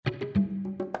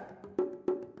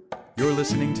You're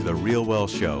listening to The Real Well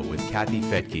Show with Kathy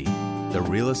Fettke, the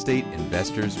real estate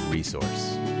investor's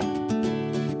resource.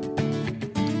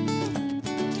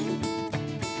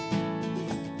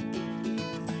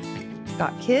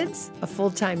 Got kids, a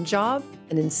full-time job,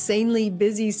 an insanely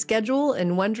busy schedule,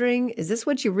 and wondering, is this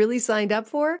what you really signed up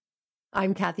for?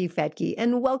 I'm Kathy Fettke,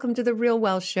 and welcome to The Real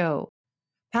Well Show.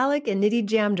 Palak and Nidhi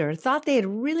Jamdar thought they had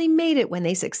really made it when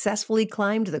they successfully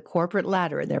climbed the corporate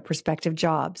ladder in their prospective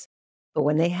jobs. But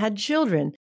when they had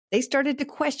children, they started to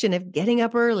question if getting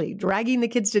up early, dragging the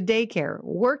kids to daycare,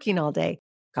 working all day,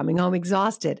 coming home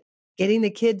exhausted, getting the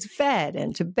kids fed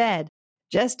and to bed,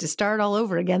 just to start all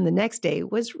over again the next day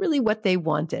was really what they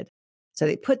wanted. So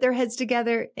they put their heads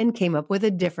together and came up with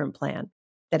a different plan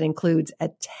that includes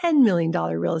a $10 million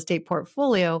real estate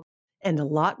portfolio and a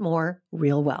lot more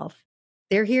real wealth.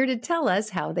 They're here to tell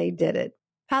us how they did it.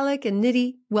 Palak and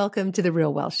Nidhi, welcome to The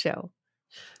Real Wealth Show.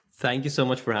 Thank you so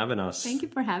much for having us. Thank you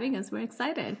for having us. We're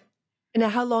excited. And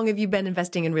how long have you been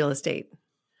investing in real estate?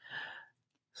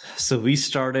 So we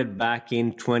started back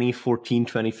in 2014,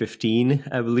 2015,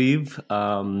 I believe.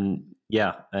 And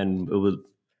it was.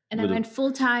 And I went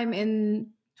full time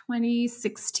in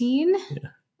 2016,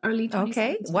 early 2017.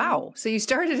 Okay, wow. So you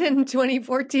started in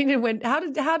 2014 and went. How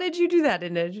did you do that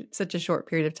in such a short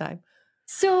period of time?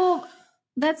 So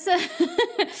that's a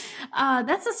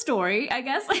story, I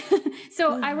guess.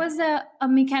 So I was a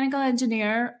mechanical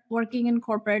engineer working in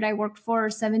corporate. I worked for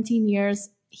 17 years.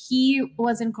 He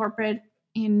was in corporate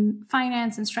in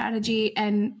finance and strategy,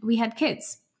 and we had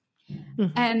kids. Mm-hmm.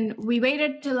 And we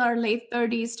waited till our late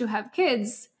 30s to have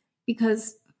kids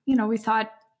because, we thought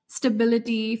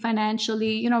stability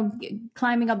financially,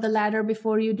 climbing up the ladder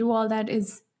before you do all that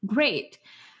is great.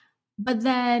 But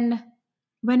then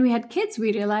when we had kids,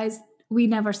 we realized we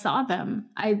never saw them.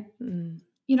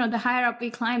 The higher up we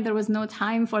climbed, there was no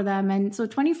time for them. And so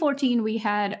 2014, we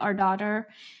had our daughter.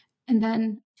 And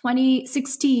then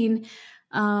 2016,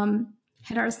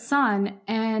 had our son.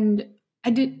 And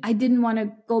I didn't want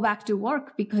to go back to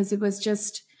work because it was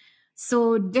just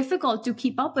so difficult to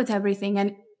keep up with everything.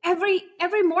 And every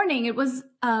morning it was,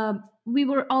 we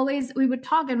would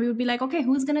talk and we would be like, okay,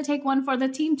 who's going to take one for the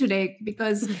team today?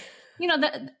 Because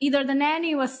either the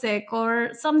nanny was sick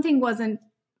or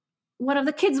one of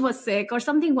the kids was sick or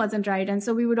something wasn't right. And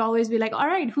so we would always be like, all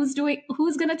right, who's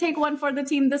going to take one for the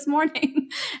team this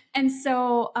morning? And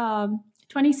so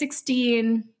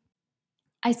 2016,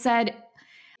 I said,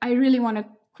 I really want to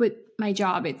quit my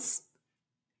job. It's,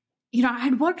 I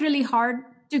had worked really hard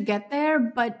to get there,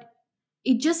 but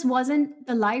it just wasn't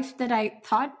the life that I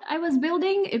thought I was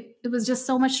building. It was just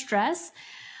so much stress.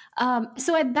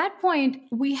 So at that point,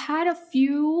 we had a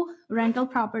few rental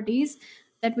properties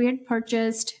that we had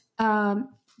purchased,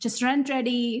 just rent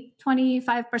ready,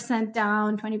 25%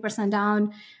 down, 20%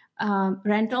 down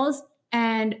rentals.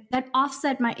 And that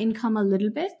offset my income a little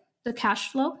bit, the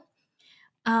cash flow.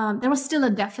 There was still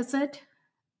a deficit.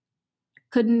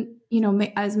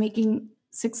 I was making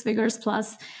 6 figures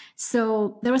plus.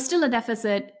 So there was still a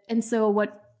deficit. And so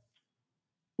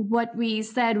what we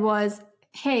said was,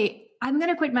 hey, I'm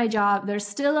going to quit my job. There's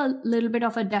still a little bit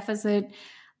of a deficit,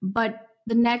 but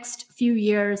the next few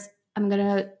years, I'm going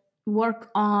to work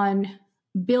on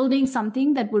building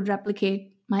something that would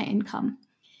replicate my income.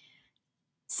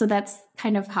 So that's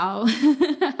kind of how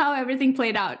everything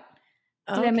played out.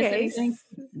 Did I miss anything?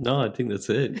 No, I think that's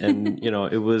it. And,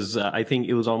 it was, I think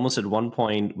it was almost at one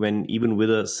point when even with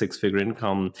a 6-figure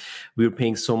income, we were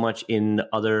paying so much in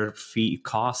other fee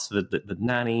costs with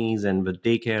nannies and with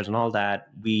daycares and all that.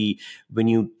 When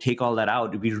you take all that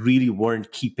out, we really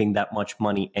weren't keeping that much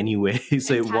money anyway.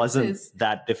 So it wasn't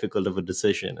that difficult of a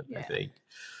decision, I think.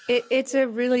 It's a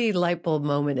really light bulb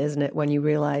moment, isn't it? When you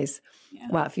realize,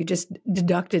 wow, if you just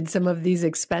deducted some of these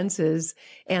expenses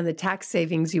and the tax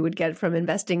savings you would get from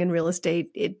investing in real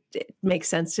estate, it makes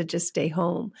sense to just stay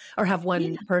home or have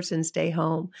one person stay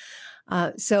home.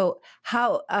 So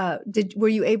how were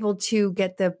you able to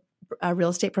get the real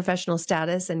estate professional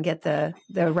status and get the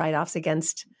write-offs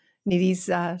against Nidhi's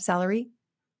salary?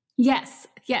 Yes.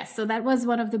 So that was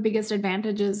one of the biggest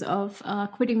advantages of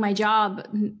quitting my job,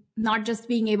 not just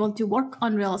being able to work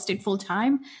on real estate full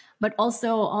time, but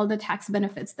also all the tax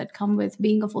benefits that come with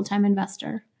being a full-time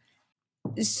investor.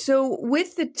 So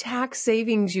with the tax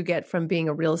savings you get from being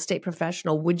a real estate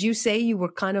professional, would you say you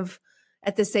were kind of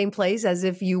at the same place as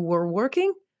if you were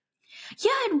working?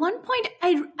 Yeah, at one point,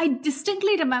 I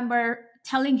distinctly remember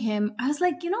telling him, I was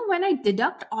like, when I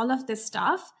deduct all of this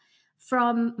stuff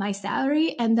from my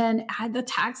salary and then add the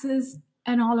taxes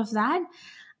and all of that,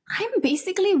 I'm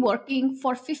basically working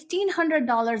for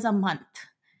 $1,500 a month.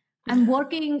 I'm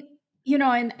working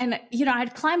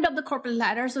I'd climbed up the corporate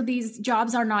ladder. So these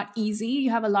jobs are not easy.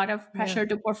 You have a lot of pressure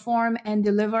to perform and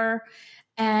deliver.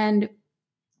 And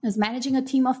I was managing a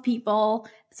team of people.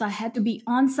 So I had to be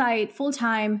on site full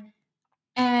time.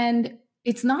 And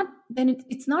it's not a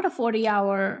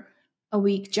 40-hour a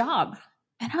week job.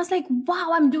 And I was like,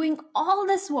 wow, I'm doing all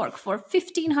this work for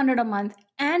 $1,500 a month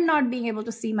and not being able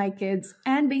to see my kids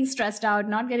and being stressed out,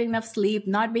 not getting enough sleep,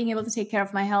 not being able to take care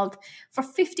of my health for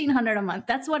 $1,500 a month.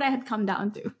 That's what I had come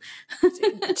down to.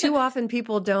 Too often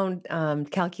people don't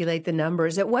calculate the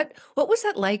numbers. What was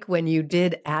that like when you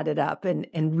did add it up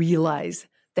and realize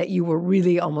that you were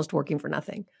really almost working for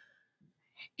nothing?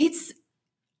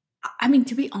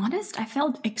 To be honest, I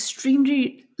felt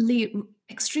extremely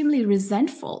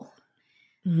resentful.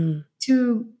 Mm-hmm.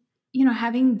 To,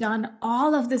 having done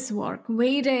all of this work,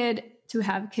 waited to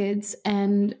have kids,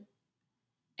 and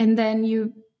then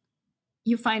you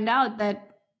find out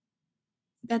that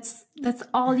that's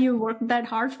all you worked that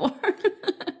hard for.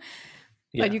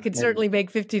 Yeah. But you could certainly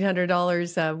make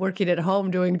 $1,500 working at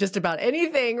home doing just about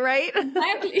anything, right?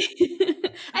 Exactly.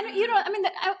 And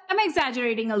I'm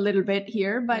exaggerating a little bit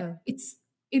here, but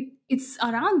it's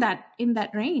around that, in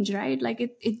that range, right? Like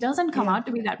it doesn't come out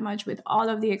to be that much with all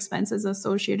of the expenses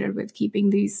associated with keeping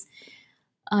these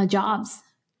jobs.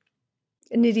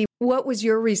 Nidhi, what was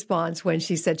your response when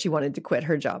she said she wanted to quit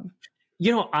her job?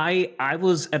 I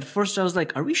was, at first I was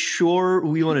like, are we sure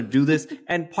we want to do this?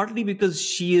 And partly because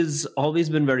she has always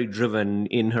been very driven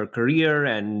in her career.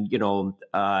 And,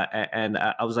 and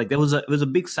I was like, it was a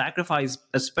big sacrifice,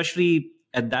 especially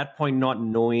at that point, not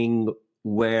knowing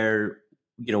where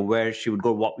she would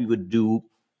go, what we would do.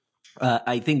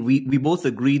 I think we both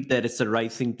agreed that it's the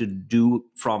right thing to do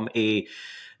from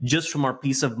our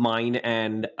peace of mind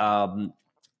and,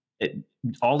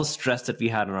 all the stress that we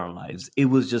had in our lives, it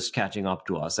was just catching up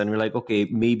to us. And we're like, okay,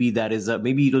 maybe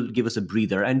maybe it'll give us a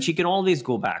breather. And she can always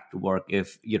go back to work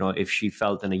if she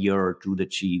felt in a year or two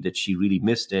that she really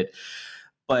missed it.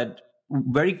 But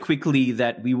very quickly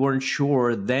that we weren't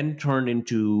sure then turned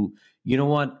into, you know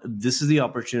what, this is the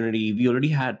opportunity. We already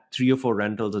had 3 or 4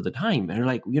 rentals at the time. And we're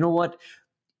like, you know what?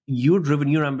 You're driven,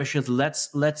 you're ambitious.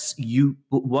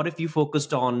 What if you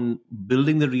focused on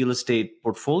building the real estate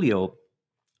portfolio?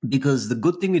 Because the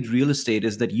good thing with real estate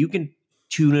is that you can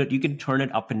tune it, you can turn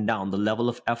it up and down, the level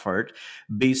of effort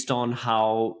based on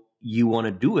how you want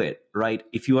to do it, right?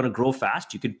 If you want to grow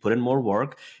fast, you can put in more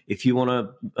work. If you want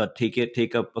to take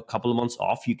a couple of months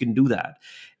off, you can do that.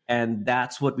 And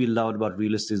that's what we loved about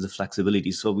real estate, is the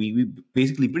flexibility. So we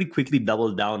basically pretty quickly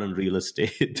doubled down on real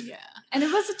estate. Yeah. And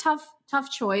it was a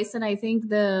tough choice. And I think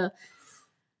it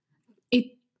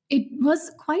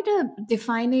was quite a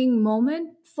defining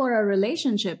moment for a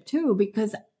relationship too,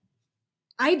 because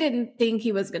I didn't think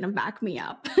he was going to back me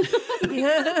up.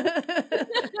 Because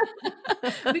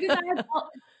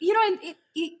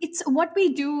it's what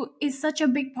we do is such a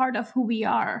big part of who we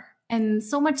are, and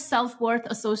so much self-worth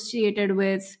associated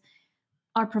with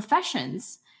our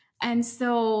professions. And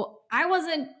so I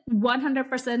wasn't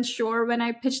 100% sure when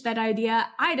I pitched that idea.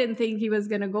 I didn't think he was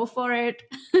going to go for it.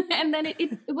 And then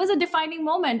it was a defining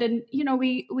moment. And,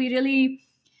 we really,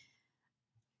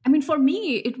 for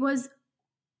me, it was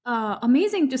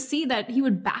amazing to see that he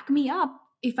would back me up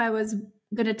if I was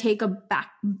going to take a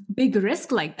big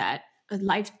risk like that.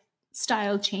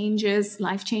 Lifestyle changes,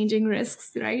 life-changing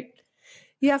risks, right?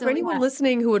 Yeah, for anyone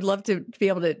listening who would love to be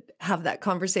able to have that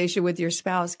conversation with your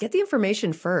spouse, get the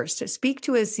information first. Speak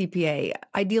to a CPA,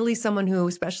 ideally someone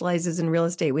who specializes in real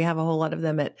estate. We have a whole lot of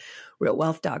them at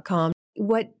realwealth.com.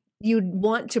 What you'd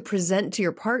want to present to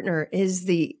your partner is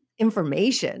the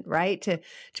information, right? To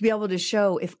be able to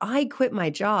show, if I quit my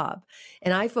job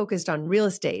and I focused on real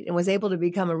estate and was able to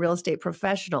become a real estate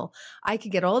professional, I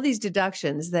could get all these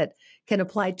deductions that can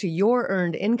apply to your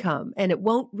earned income, and it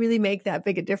won't really make that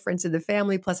big a difference in the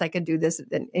family. Plus I can do this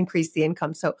and increase the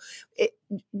income. So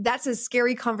that's a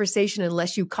scary conversation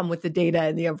unless you come with the data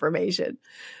and the information.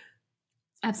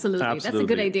 Absolutely. That's a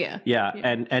good idea. Yeah.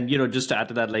 And just to add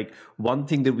to that, like one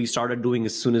thing that we started doing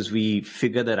as soon as we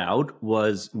figured that out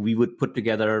was we would put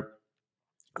together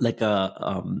like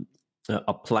a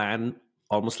plan,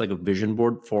 almost like a vision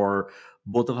board for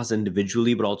both of us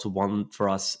individually, but also one for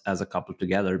us as a couple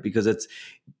together, because it's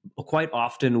quite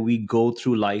often we go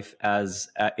through life as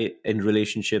in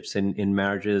relationships and in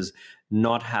marriages,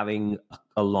 not having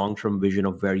a long-term vision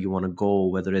of where you want to go,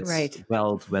 whether it's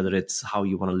wealth, whether it's how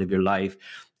you want to live your life.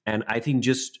 And I think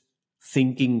just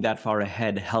thinking that far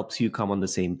ahead helps you come on the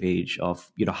same page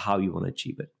of, how you want to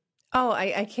achieve it. Oh,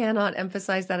 I cannot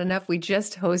emphasize that enough. We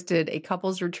just hosted a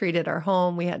couples retreat at our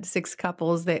home. We had 6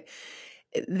 couples that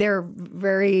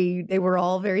they were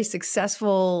all very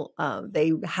successful.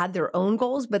 They had their own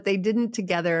goals, but they didn't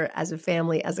together as a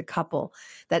family, as a couple.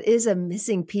 That is a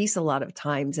missing piece a lot of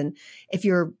times. And if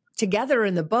you're together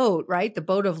in the boat, right, the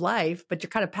boat of life, but you're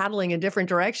kind of paddling in different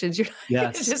directions, you're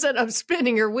Yes. just end up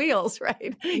spinning your wheels,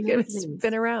 right? You're going to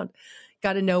spin around.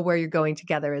 Got to know where you're going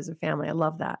together as a family. I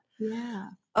love that. Yeah.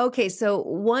 Okay, so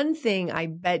one thing I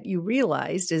bet you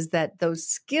realized is that those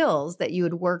skills that you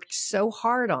had worked so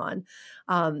hard on,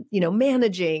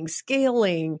 managing,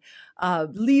 scaling,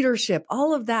 leadership,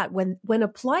 all of that, when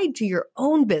applied to your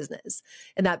own business,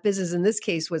 and that business in this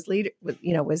case was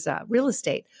real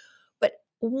estate. But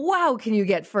wow, can you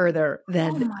get further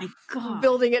than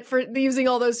building it for using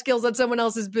all those skills on someone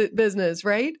else's business,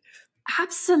 right?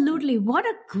 Absolutely. What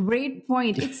a great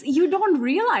point. You don't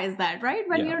realize that, right?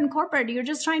 When you're in corporate, you're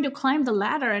just trying to climb the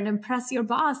ladder and impress your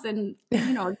boss and,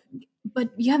 but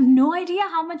you have no idea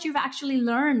how much you've actually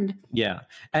learned. Yeah.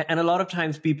 And a lot of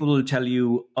times people will tell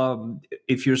you,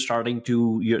 if you're starting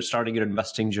your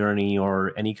investing journey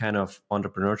or any kind of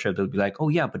entrepreneurship, they'll be like, oh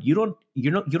yeah, but you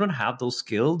don't have those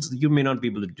skills. You may not be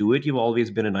able to do it. You've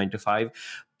always been a 9 to 5,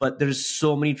 but there's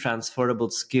so many transferable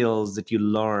skills that you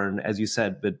learn, as you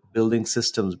said, with building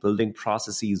systems, building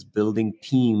processes, building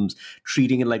teams,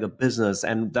 treating it like a business.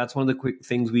 And that's one of the quick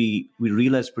things we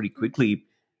realized pretty quickly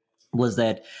was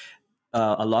that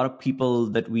a lot of people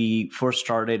that we first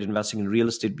started investing in real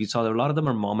estate, we saw that a lot of them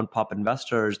are mom and pop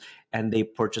investors, and they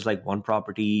purchase like one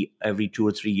property every 2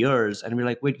 or 3 years. And we're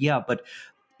like, wait, yeah, but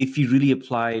if you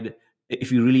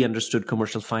really understood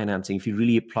commercial financing, if you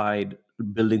really applied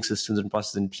building systems and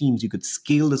processes and teams, you could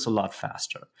scale this a lot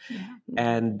faster. Yeah.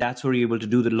 And that's what you're able to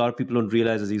do that a lot of people don't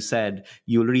realize. As you said,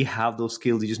 you already have those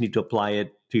skills. You just need to apply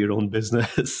it to your own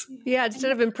business. Yeah.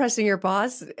 Instead of impressing your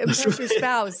boss, impress your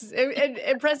spouse,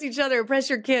 impress each other, impress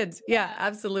your kids. Yeah,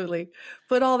 absolutely.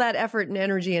 Put all that effort and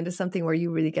energy into something where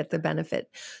you really get the benefit.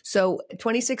 So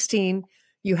 2016,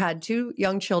 you had 2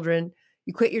 young children.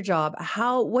 You quit your job.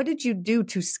 What did you do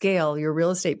to scale your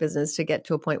real estate business to get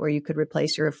to a point where you could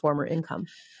replace your former income?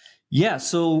 Yeah,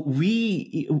 so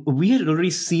we had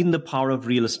already seen the power of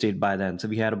real estate by then. So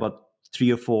we had about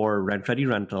 3 or 4 rent-ready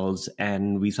rentals,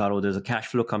 and we thought, oh, there's a cash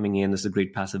flow coming in. This is a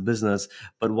great passive business.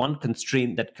 But one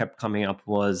constraint that kept coming up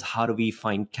was, how do we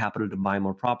find capital to buy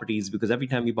more properties? Because every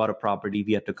time we bought a property,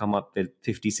 we had to come up with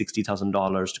 $50,000,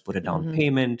 $60,000 to put a down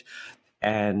payment.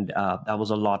 And that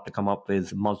was a lot to come up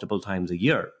with multiple times a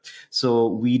year. So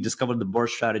we discovered the BRRRR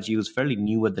strategy. Was fairly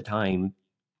new at the time,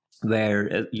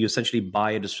 where you essentially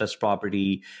buy a distressed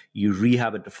property, you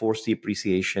rehab it to force the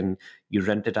appreciation, you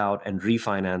rent it out and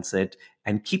refinance it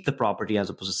and keep the property as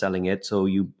opposed to selling it. So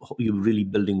you're really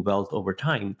building wealth over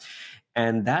time.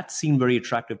 And that seemed very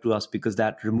attractive to us because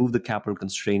that removed the capital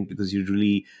constraint, because you're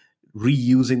really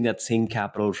reusing that same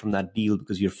capital from that deal,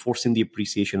 because you're forcing the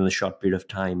appreciation in a short period of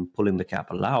time, pulling the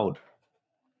capital out.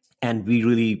 And we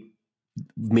really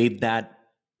made that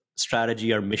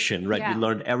strategy our mission, right? Yeah. We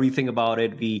learned everything about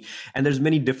it. And there's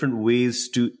many different ways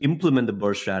to implement the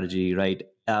BRRRR strategy, right?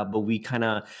 But we kind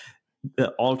of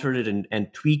altered it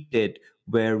and tweaked it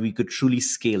where we could truly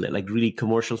scale it. Like really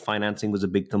commercial financing was a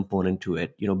big component to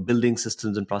it. Building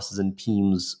systems and processes and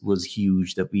teams was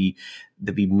huge, that we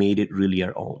made it really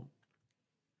our own.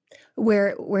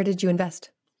 Where did you invest?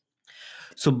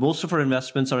 So most of our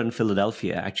investments are in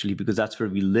Philadelphia, actually, because that's where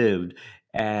we lived.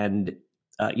 And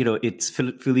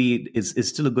Philly is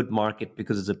still a good market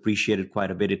because it's appreciated quite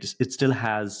a bit. It still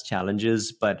has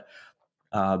challenges, but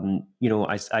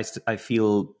I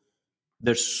feel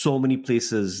there's so many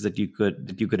places that you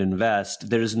could invest.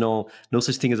 There is no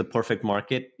such thing as a perfect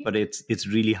market, but it's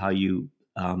really how you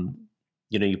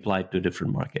you apply it to a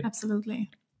different market. Absolutely.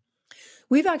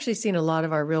 We've actually seen a lot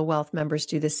of our Real Wealth members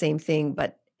do the same thing,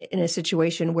 but in a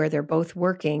situation where they're both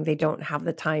working, they don't have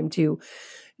the time to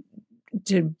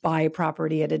buy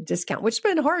property at a discount, which has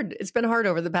been hard. It's been hard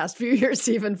over the past few years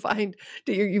to even find,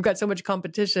 you've got so much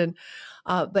competition.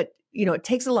 But it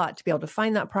takes a lot to be able to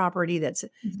find that property that's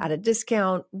at a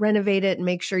discount, renovate it, and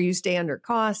make sure you stay under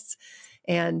costs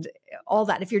and all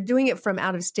that. If you're doing it from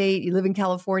out of state, you live in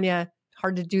California,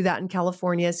 hard to do that in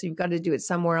California. So you've got to do it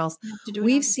somewhere else.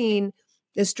 We've seen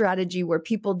this strategy where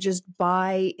people just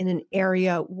buy in an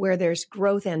area where there's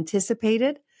growth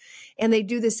anticipated, and they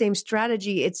do the same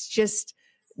strategy. It's just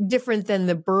different than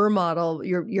the BRRRR model.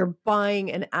 You're buying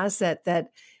an asset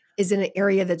that is in an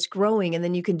area that's growing, and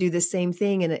then you can do the same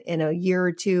thing in a year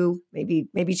or two, maybe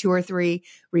 2 or 3,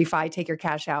 refi, take your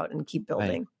cash out, and keep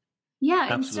building. Yeah,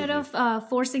 Absolutely. instead of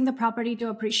forcing the property to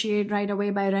appreciate right away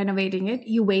by renovating it,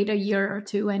 you wait a year or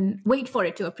two and wait for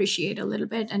it to appreciate a little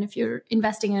bit. And if you're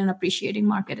investing in an appreciating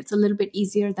market, it's a little bit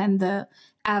easier than the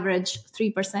average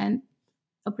 3%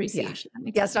 appreciation. That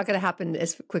makes Yeah, it's not sense. going to happen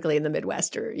as quickly in the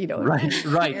Midwest or, Right, areas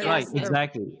that are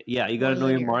exactly. Yeah, you got more to know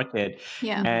your linear. market,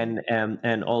 Yeah.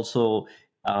 and also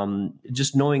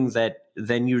just knowing that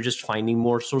then you're just finding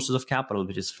more sources of capital,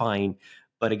 which is fine.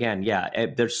 But again, yeah,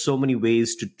 there's so many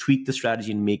ways to tweak the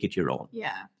strategy and make it your own.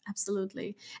 Yeah,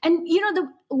 absolutely. And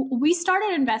we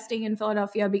started investing in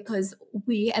Philadelphia because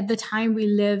at the time we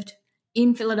lived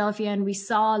in Philadelphia and we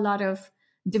saw a lot of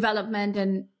development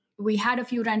and we had a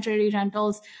few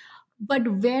rentals, but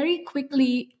very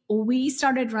quickly we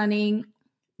started running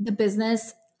the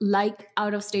business like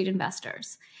out of state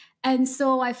investors. And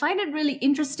so I find it really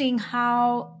interesting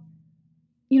how,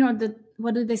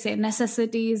 what do they say?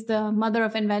 Necessity is the mother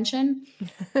of invention.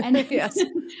 And Yes.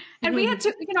 and we had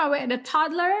we had a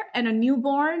toddler and a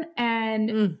newborn,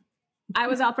 and I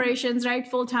was operations, right,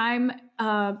 full time.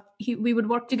 We would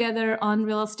work together on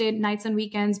real estate nights and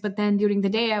weekends, but then during the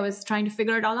day, I was trying to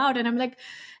figure it all out. And I'm like,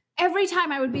 every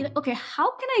time I would be like, okay,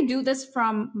 how can I do this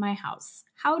from my house?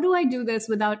 How do I do this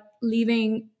without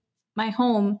leaving my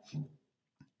home?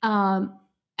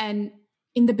 And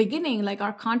in the beginning, like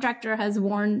our contractor has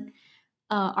worn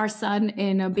our son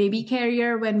in a baby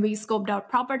carrier when we scoped out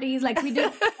properties. Like we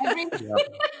did everything.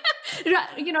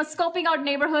 Scoping out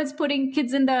neighborhoods, putting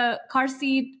kids in the car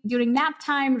seat during nap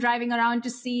time, driving around to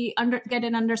get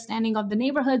an understanding of the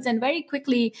neighborhoods. And very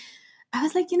quickly, I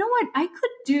was like, you know what? I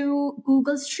could do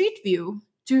Google Street View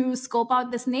to scope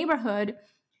out this neighborhood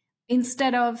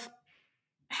instead of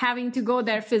having to go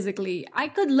there physically. I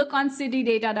could look on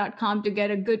citydata.com to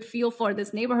get a good feel for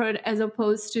this neighborhood as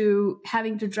opposed to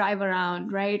having to drive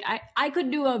around, right? I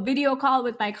could do a video call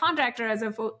with my contractor as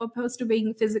opposed to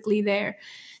being physically there.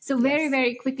 So very,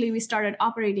 very quickly, we started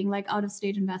operating like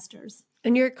out-of-state investors.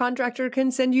 And your contractor can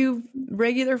send you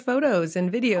regular photos and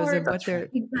videos of what they're...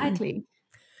 Exactly.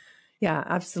 Yeah,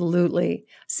 absolutely.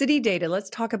 City Data,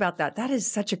 let's talk about that. That is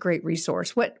such a great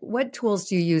resource. What tools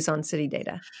do you use on City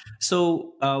Data?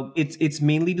 So it's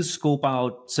mainly to scope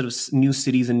out sort of new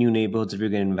cities and new neighborhoods that we're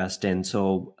going to invest in.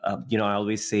 So, I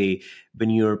always say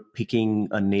when you're picking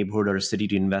a neighborhood or a city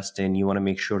to invest in, you want to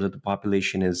make sure that the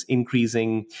population is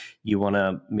increasing. You want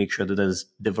to make sure that there's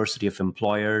diversity of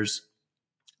employers.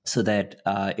 So that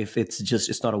if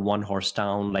it's not a one horse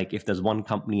town, like if there's one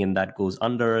company and that goes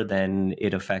under, then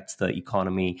it affects the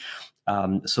economy.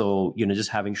 So,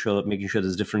 just making sure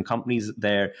there's different companies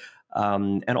there.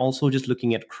 And also just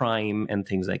looking at crime and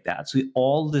things like that. So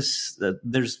all this,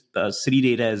 there's City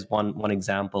Data is one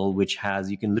example, which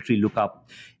you can literally look up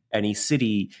any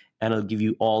city and it'll give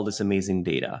you all this amazing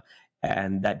data.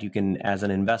 And that you can, as an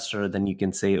investor, then you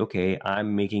can say, okay,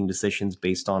 I'm making decisions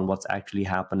based on what's actually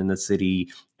happened in the city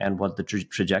and what the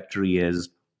trajectory is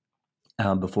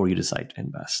before you decide to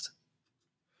invest.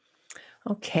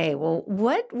 Okay, well,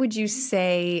 what would you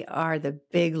say are the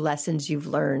big lessons you've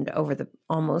learned over the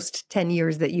almost 10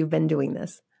 years that you've been doing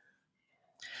this?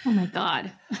 Oh my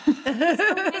God.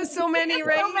 So many,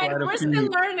 right? So many. We're still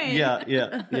learning. Yeah,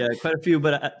 quite a few.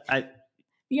 But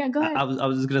Yeah, go ahead. I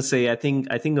was just gonna say, I think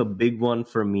a big one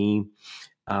for me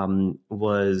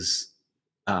was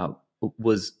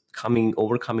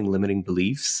overcoming limiting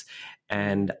beliefs,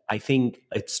 and I think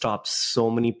it stops so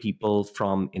many people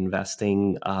from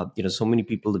investing. So many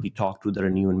people that we talk to that are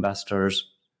new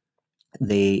investors,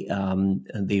 they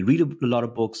read a lot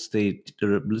of books, they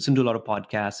listen to a lot of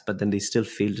podcasts, but then they still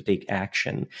fail to take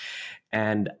action.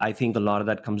 And I think a lot of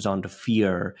that comes down to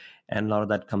fear, and a lot of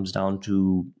that comes down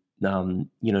to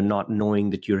not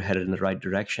knowing that you're headed in the right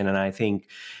direction. And I think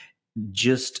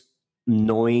just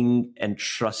knowing and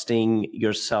trusting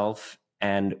yourself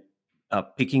and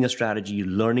picking a strategy,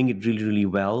 learning it really, really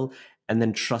well, and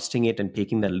then trusting it and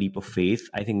taking that leap of faith.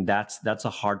 I think that's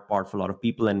a hard part for a lot of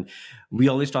people. And we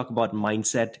always talk about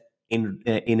mindset in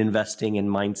investing and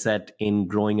mindset in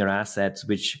growing your assets,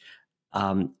 which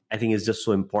I think is just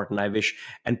so important.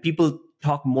 And people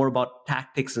talk more about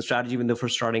tactics and strategy when they're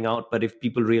first starting out. But if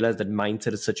people realize that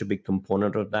mindset is such a big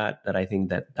component of that I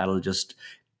think that'll just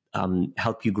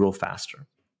help you grow faster.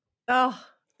 Oh,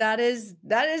 that is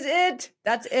it.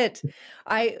 That's it.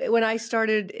 When I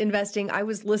started investing, I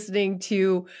was listening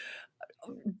to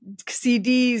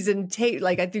CDs and tape.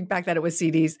 Like I think back then it was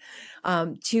CDs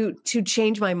to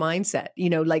change my mindset.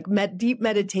 Like deep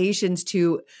meditations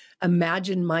to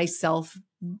imagine myself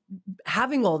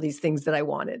having all these things that I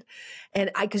wanted. And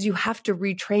because you have to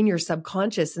retrain your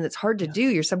subconscious, and it's hard to do.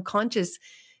 Your subconscious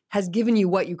has given you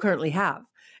what you currently have.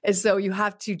 And so you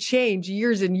have to change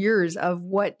years and years of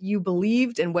what you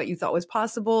believed and what you thought was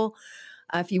possible.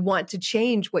 If you want to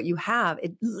change what you have,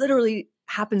 it literally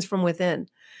happens from within.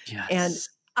 Yes. And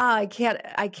I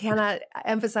cannot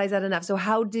emphasize that enough. So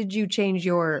how did you change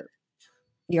your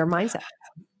mindset?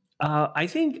 I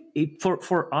think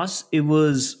for us, it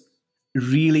was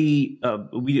really,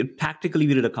 we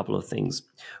did a couple of things.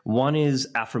 One is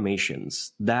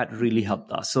affirmations. That really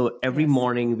helped us. So every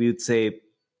morning we would say,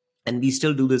 and we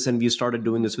still do this, and we started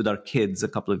doing this with our kids a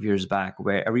couple of years back,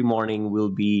 where every morning we'll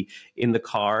be in the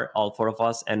car, all four of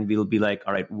us, and we'll be like,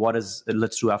 all right,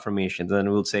 let's do affirmations. And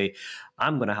then we'll say,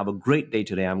 I'm going to have a great day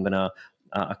today. I'm going to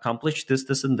accomplish this,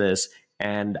 this, and this.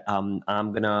 And I'm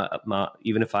going to,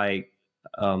 even if I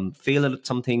fail at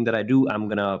something that I do, I'm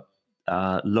going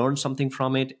to learn something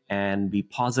from it and be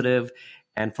positive.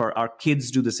 And for our kids,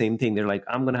 do the same thing. They're like,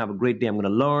 I'm going to have a great day. I'm going to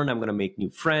learn. I'm going to make new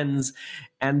friends.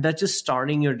 And that's just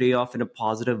starting your day off in a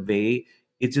positive way.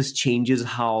 It just changes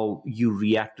how you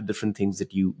react to different things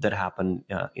that happen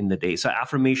in the day. So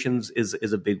affirmations is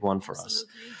a big one for us.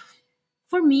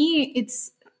 For me,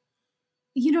 it's,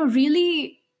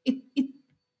 really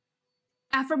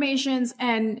affirmations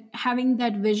and having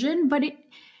that vision, but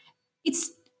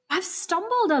I've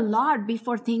stumbled a lot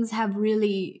before things have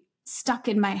really stuck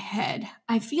in my head.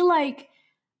 I feel like,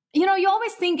 you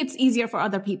always think it's easier for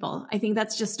other people. I think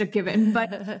that's just a given,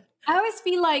 but I always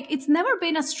feel like it's never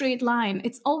been a straight line.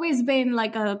 It's always been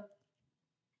like a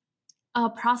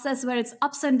process where it's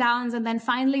ups and downs. And then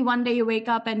finally one day you wake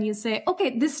up and you say,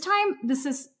 okay, this time this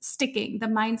is sticking. The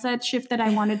mindset shift that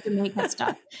I wanted to make has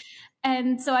stuck.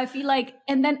 And so I feel like,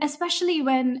 and then especially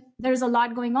when there's a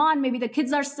lot going on, maybe the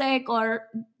kids are sick or,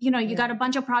 you got a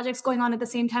bunch of projects going on at the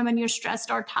same time and you're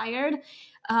stressed or tired.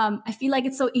 I feel like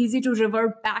it's so easy to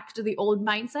revert back to the old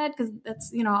mindset because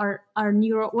that's, our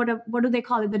neuro, what do they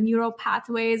call it? The neural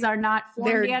pathways are not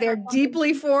formed yet. They're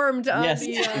deeply formed on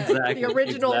exactly, the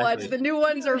original ones. The new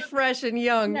ones are fresh and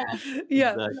young.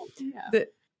 Yeah. Exactly. The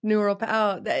neural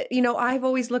I've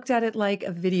always looked at it like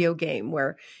a video game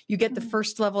where you get the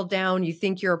first level down, you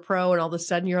think you're a pro, and all of a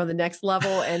sudden you're on the next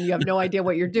level and you have no idea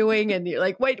what you're doing. And you're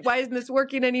like, wait, why isn't this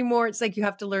working anymore? It's like you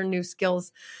have to learn new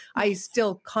skills. I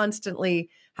still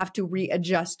constantly have to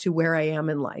readjust to where I am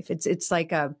in life. It's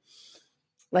like I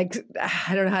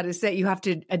don't know how to say it. You have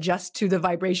to adjust to the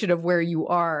vibration of where you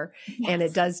are. Yes. And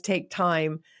it does take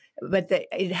time, but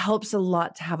it helps a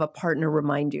lot to have a partner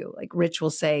remind you. Like Rich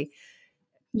will say,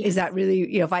 yes. Is that really,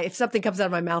 if something comes out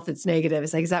of my mouth that's negative,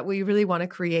 it's like, is that what you really want to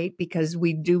create? Because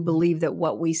we do believe that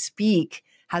what we speak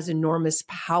has enormous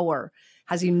power.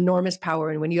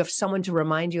 And when you have someone to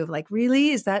remind you of like, really,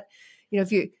 is that,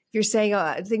 if you're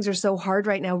saying things are so hard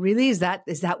right now, really, is that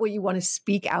what you want to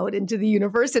speak out into the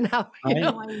universe and how, I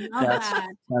love that.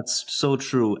 That's so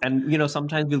true. And,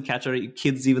 sometimes we'll catch our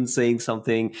kids even saying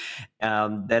something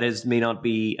that may not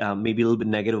be maybe a little bit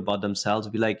negative about themselves.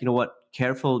 Be like, you know what?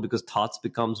 Careful, because thoughts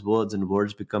becomes words and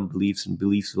words become beliefs and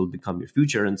beliefs will become your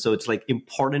future. And so it's like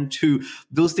important to,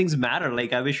 those things matter.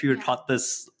 Like I wish we were taught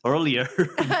this earlier.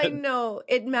 I know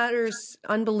it matters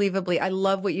unbelievably. I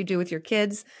love what you do with your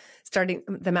kids, starting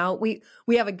them out. We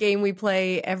have a game we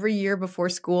play every year before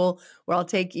school where I'll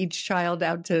take each child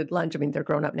out to lunch. I mean, they're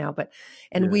grown up now,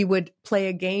 we would play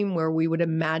a game where we would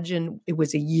imagine it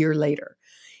was a year later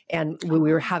and we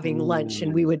were having lunch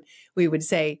and we would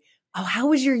say, oh, how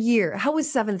was your year? How was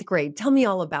 7th grade? Tell me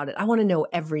all about it. I want to know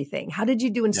everything. How did you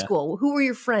do in school? Who were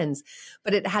your friends?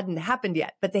 But it hadn't happened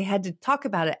yet, but they had to talk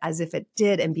about it as if it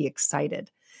did and be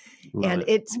excited. Right. And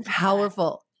it's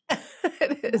powerful.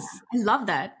 It is. I love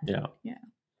that. Yeah.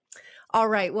 All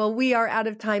right. Well, we are out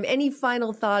of time. Any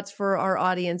final thoughts for our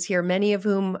audience here? Many of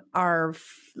whom are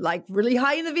like really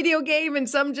high in the video game and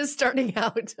some just starting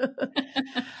out.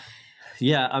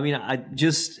 Yeah, I mean, I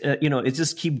just, it's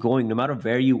just keep going no matter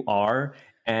where you are.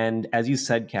 And as you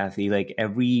said, Kathy, like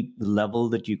every level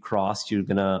that you cross, you're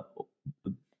going to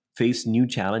face new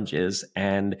challenges.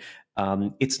 And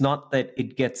it's not that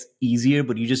it gets easier,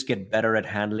 but you just get better at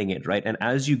handling it, right? And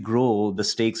as you grow, the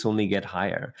stakes only get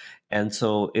higher. And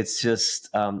so it's just,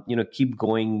 keep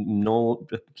going,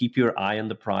 keep your eye on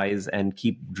the prize and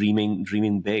keep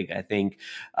dreaming big. I think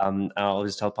I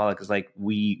always tell Paula, because like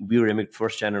we were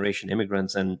first generation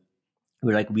immigrants and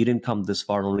we're like, we didn't come this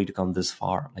far only to come this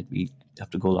far. Like we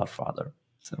have to go a lot farther.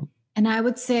 So, and I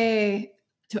would say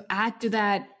to add to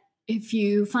that, if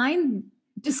you find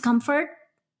discomfort,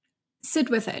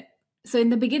 sit with it. So in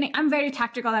the beginning, I'm very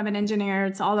tactical. I'm an engineer.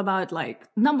 It's all about like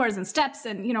numbers and steps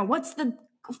and, what's the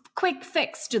quick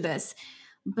fix to this?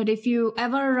 But if you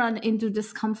ever run into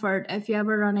discomfort, if you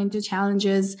ever run into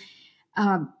challenges,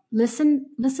 listen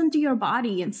to your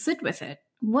body and sit with it.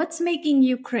 what's making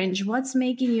you cringe? What's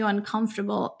making you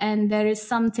uncomfortable? And there is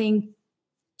something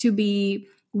to be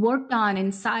worked on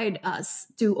inside us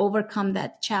to overcome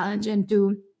that challenge and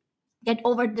to get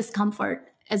over discomfort,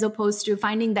 as opposed to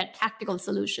finding that tactical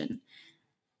solution.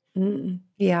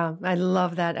 Yeah, I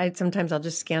love that. Sometimes I'll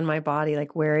just scan my body,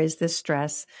 like, where is this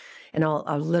stress? And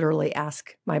I'll literally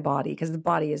ask my body, because the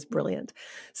body is brilliant.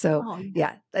 So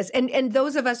yeah, and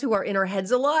those of us who are in our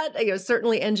heads a lot,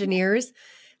 certainly engineers,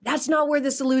 that's not where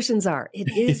the solutions are. It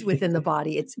is within the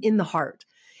body. It's in the heart,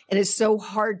 and it's so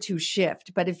hard to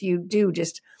shift. But if you do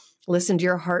just listen to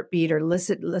your heartbeat, or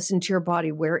listen to your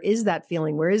body, where is that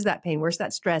feeling? Where is that pain? Where's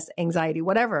that stress, anxiety,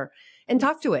 whatever? And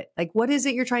talk to it. Like, what is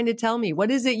it you're trying to tell me?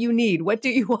 What is it you need? What do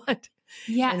you want?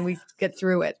 Yeah. And we get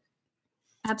through it.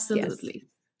 Absolutely. Yes.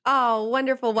 Oh,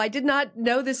 wonderful. Well, I did not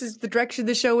know this is the direction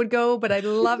the show would go, but I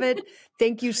love it.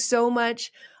 Thank you so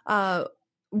much.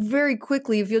 Very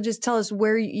quickly, if you'll just tell us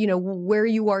where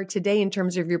you are today in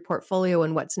terms of your portfolio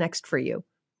and what's next for you.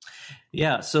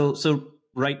 Yeah. So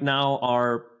right now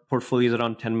our portfolio is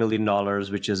around $10 million,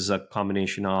 which is a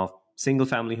combination of single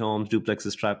family homes,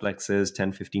 duplexes, triplexes,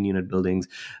 10, 15 unit buildings.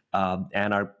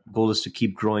 And our goal is to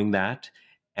keep growing that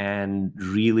and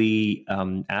really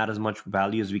add as much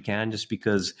value as we can, just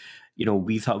because,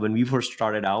 we thought when we first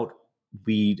started out,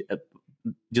 we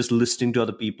just listening to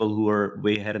other people who are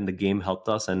way ahead in the game helped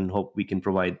us, and hope we can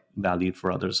provide value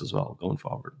for others as well going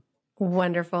forward.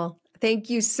 Wonderful. Thank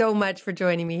you so much for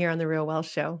joining me here on The Real Wealth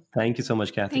Show. Thank you so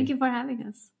much, Kathy. Thank you for having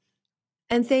us.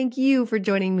 And thank you for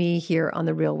joining me here on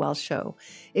The Real Wealth Show.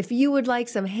 If you would like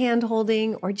some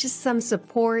hand-holding or just some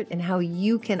support in how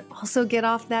you can also get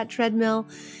off that treadmill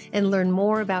and learn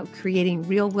more about creating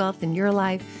real wealth in your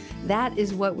life, that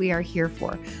is what we are here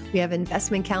for. We have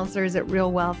investment counselors at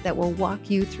Real Wealth that will walk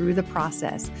you through the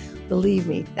process. Believe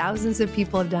me, thousands of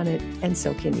people have done it, and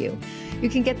so can you. You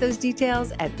can get those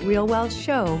details at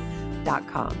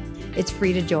realwealthshow.com. It's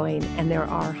free to join, and there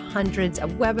are hundreds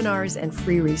of webinars and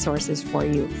free resources for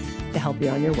you to help you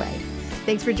on your way.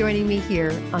 Thanks for joining me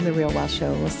here on The Real Wealth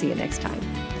Show. We'll see you next time.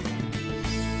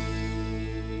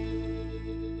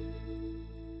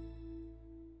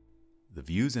 The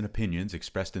views and opinions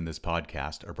expressed in this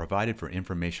podcast are provided for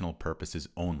informational purposes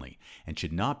only and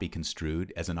should not be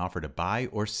construed as an offer to buy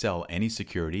or sell any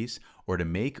securities or to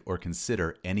make or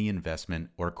consider any investment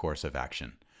or course of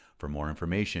action. For more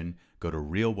information, go to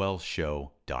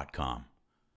realwealthshow.com.